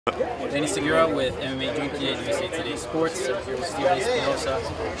Segura with MMA Junkie and USA Today Sports. I'm here with Stephen Espinoza,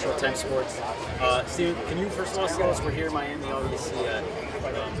 Showtime Sports. Stephen, can you first of all tell us, we're here in Miami, obviously, we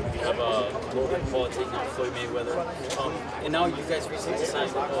have Logan Paul taking on Floyd Mayweather. And now you guys recently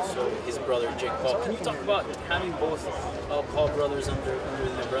signed also his brother, Jake Paul. Can you talk about having both Paul brothers under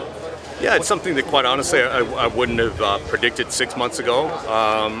the umbrella? Yeah, it's something that, quite honestly, I wouldn't have predicted 6 months ago,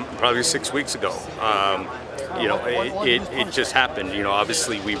 probably 6 weeks ago. You know, it just happened. You know,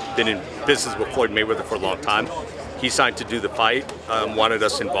 obviously we've been in business with Floyd Mayweather for a long time. He signed to do the fight, wanted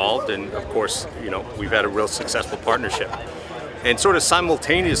us involved, and of course, you know, we've had a real successful partnership. And sort of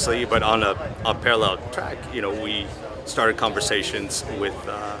simultaneously, but on a parallel track, you know, we started conversations with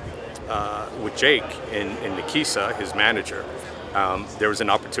Jake and Nikisa, his manager. There was an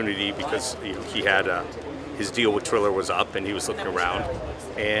opportunity because, you know, he had his deal with Triller was up, and he was looking around,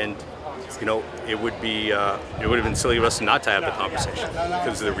 and you know, it would have been silly of us not to have the conversation,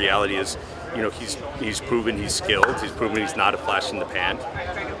 because the reality is, you know, he's proven he's skilled, he's proven he's not a flash in the pan,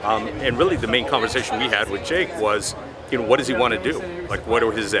 and really the main conversation we had with Jake was, you know, what does he want to do? Like, what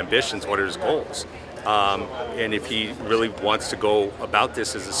are his ambitions? What are his goals? And if he really wants to go about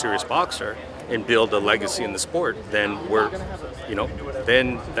this as a serious boxer and build a legacy in the sport, then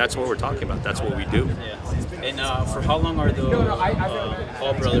then that's what we're talking about. That's what we do. Yeah. And for how long are the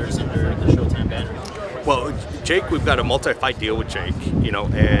Paul brothers under the Showtime banner? Well, Jake, we've got a multi-fight deal with Jake, you know,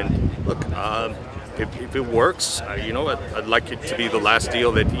 and look, if it works, you know, I'd like it to be the last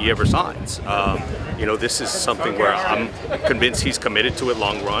deal that he ever signs. You know, this is something where I'm convinced he's committed to it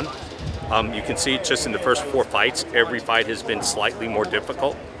long run. You can see just in the first 4 fights, every fight has been slightly more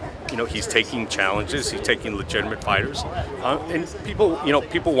difficult. You know, he's taking challenges, he's taking legitimate fighters, and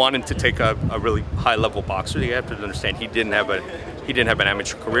people want him to take a really high-level boxer. You have to understand he didn't have an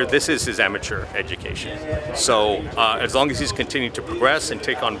amateur career. This is his amateur education. So as long as he's continuing to progress and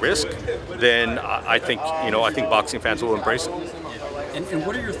take on risk, then I think boxing fans will embrace him. And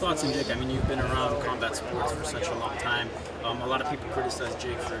what are your thoughts on Jake? I mean, you've been around combat sports for such a long time. A lot of people criticize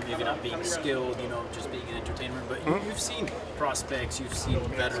Jake for maybe not being skilled, you know, just being an entertainer. But you've seen prospects, you've seen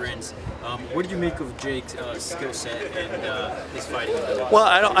veterans. What do you make of Jake's skill set and his fighting ability? Well,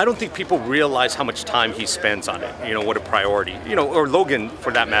 I don't think people realize how much time he spends on it. You know, what a priority. You know, or Logan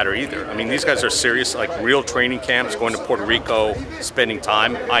for that matter either. I mean, these guys are serious, like real training camps, going to Puerto Rico, spending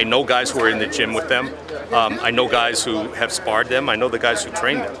time. I know guys who are in the gym with them. I know guys who have sparred them. I know the guys who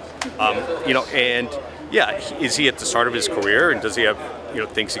train them. You know, and yeah, is he at the start of his career, and does he have, you know,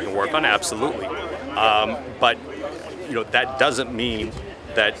 things he can work on? Absolutely. But you know, that doesn't mean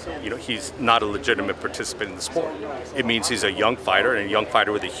that, you know, he's not a legitimate participant in the sport. It means he's a young fighter, and a young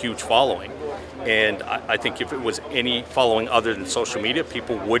fighter with a huge following. And I think if it was any following other than social media,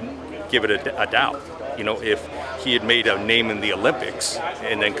 people wouldn't give it a doubt. You know, if he had made a name in the Olympics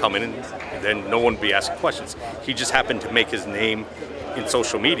and then come in, then no one would be asking questions. He just happened to make his name in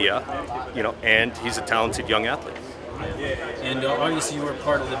social media, you know, and he's a talented young athlete. And obviously you were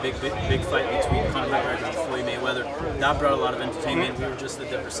part of the big fight between Conor McGregor and Floyd Mayweather. That brought a lot of entertainment. We were just at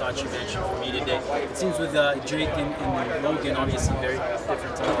the Versace mention for me today. It seems with Jake and Logan, obviously very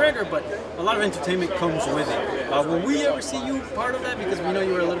different to McGregor, but a lot of entertainment comes with it. Will we ever see you part of that? Because we know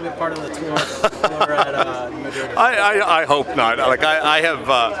you were a little bit part of the tour at Madrid. I hope not. Like I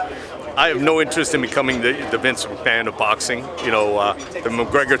have no interest in becoming the Vince McMahon of boxing. You know, the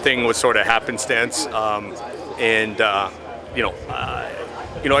McGregor thing was sort of happenstance, and you know,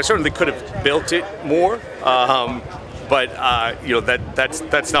 I certainly could have built it more, but you know,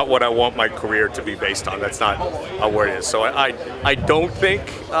 that's not what I want my career to be based on. That's not where it is. So I don't think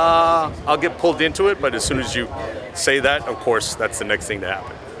I'll get pulled into it. But as soon as you say that, of course, that's the next thing to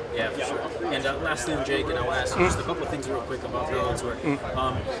happen. Yeah, for sure. And lastly on Jake, and I want to ask you just a couple of things real quick about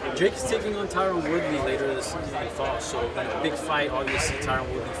Bellator. Jake is taking on Tyron Woodley later this fall, so big fight. Obviously,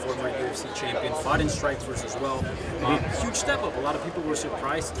 Tyron Woodley, former UFC champion, fought in Strikeforce as well. Huge step up. A lot of people were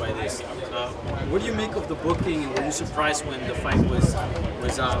surprised by this. What do you make of the booking, and were you surprised when the fight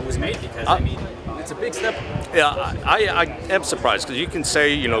was made? Because I mean, it's a big step up. Yeah, I am surprised, because you can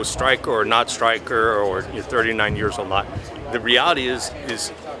say, you know, striker or not striker, or you're 39 years old, not. The reality is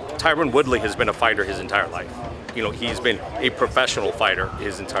Tyron Woodley has been a fighter his entire life. You know, he's been a professional fighter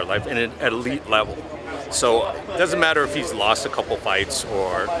his entire life, and at elite level. So it doesn't matter if he's lost a couple fights,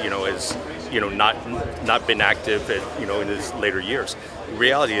 or, you know, is, you know, not been active at, you know, in his later years. The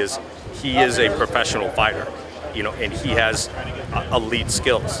reality is he is a professional fighter, you know, and he has elite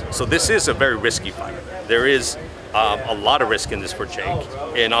skills. So this is a very risky fight. There is a lot of risk in this for Jake,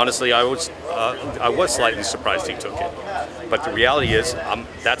 and honestly, I was slightly surprised he took it. But the reality is,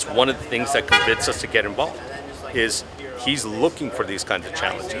 that's one of the things that convinced us to get involved. is he's looking for these kinds of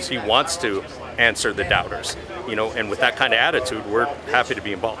challenges. He wants to answer the doubters, you know, and with that kind of attitude, we're happy to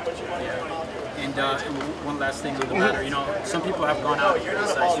be involved. And one last thing with the matter, you know, some people have gone out and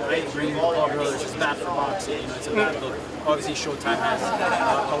criticized, you know, hey, bringing the Paul brothers is bad for boxing, you know, it's a bad look. Obviously, Showtime has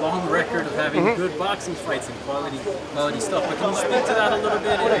a long record of having good boxing fights and quality stuff, but can you speak to that a little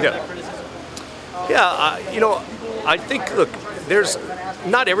bit? Yeah. Yeah, you know, I think, look,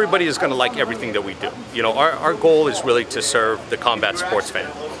 not everybody is going to like everything that we do. You know, our goal is really to serve the combat sports fan.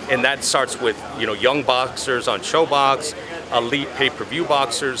 And that starts with, you know, young boxers on ShowBox, elite pay-per-view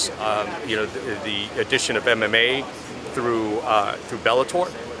boxers, you know, the addition of MMA through Bellator,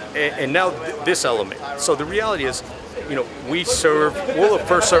 and now this element. So the reality is, you know, we're a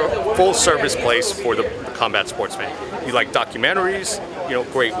full-service place for the combat sports fan. You like documentaries, you know,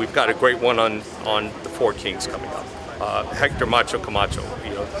 great. We've got a great one on the Four Kings coming up. Hector Macho Camacho,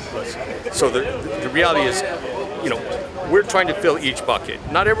 you know. So the reality is, you know, we're trying to fill each bucket.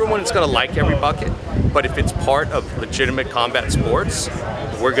 Not everyone is going to like every bucket, but if it's part of legitimate combat sports,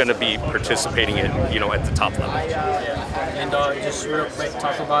 we're going to be participating in, you know, at the top level. Yeah. And just real quick,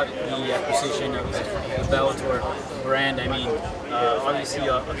 talk about the acquisition of the Bellator brand. I mean, obviously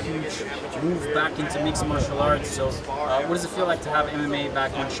a huge move back into mixed martial arts. So what does it feel like to have MMA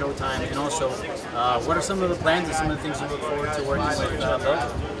back on Showtime? And also, what are some of the plans and some of the things you look forward to working with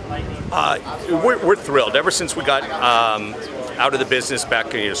Bellator? We're thrilled. Ever since we got out of the business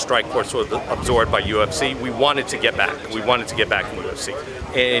back, you know, Strikeforce was absorbed by UFC, we wanted to get back. We wanted to get back in UFC.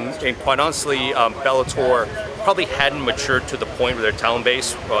 And quite honestly, Bellator probably hadn't matured to the point where their talent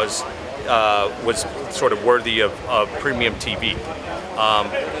base was sort of worthy of premium TV.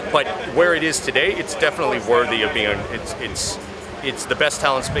 But where it is today, it's definitely worthy of being. It's the best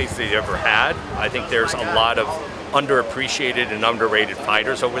talent space they've ever had. I think there's a lot of underappreciated and underrated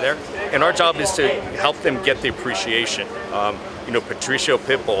fighters over there, and our job is to help them get the appreciation. You know, Patricio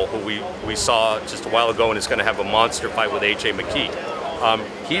Pitbull, who we saw just a while ago, and is going to have a monster fight with AJ McKee.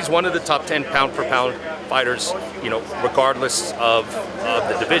 He's one of the top 10 pound-for-pound fighters, you know, regardless of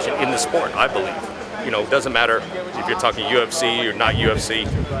the division in the sport, I believe. You know, it doesn't matter if you're talking UFC or not UFC.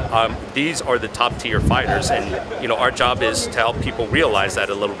 These are the top-tier fighters, and, you know, our job is to help people realize that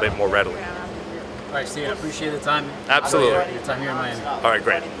a little bit more readily. All right, Steve, I appreciate the time. Absolutely. Your time here in Miami. All right,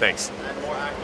 great. Thanks.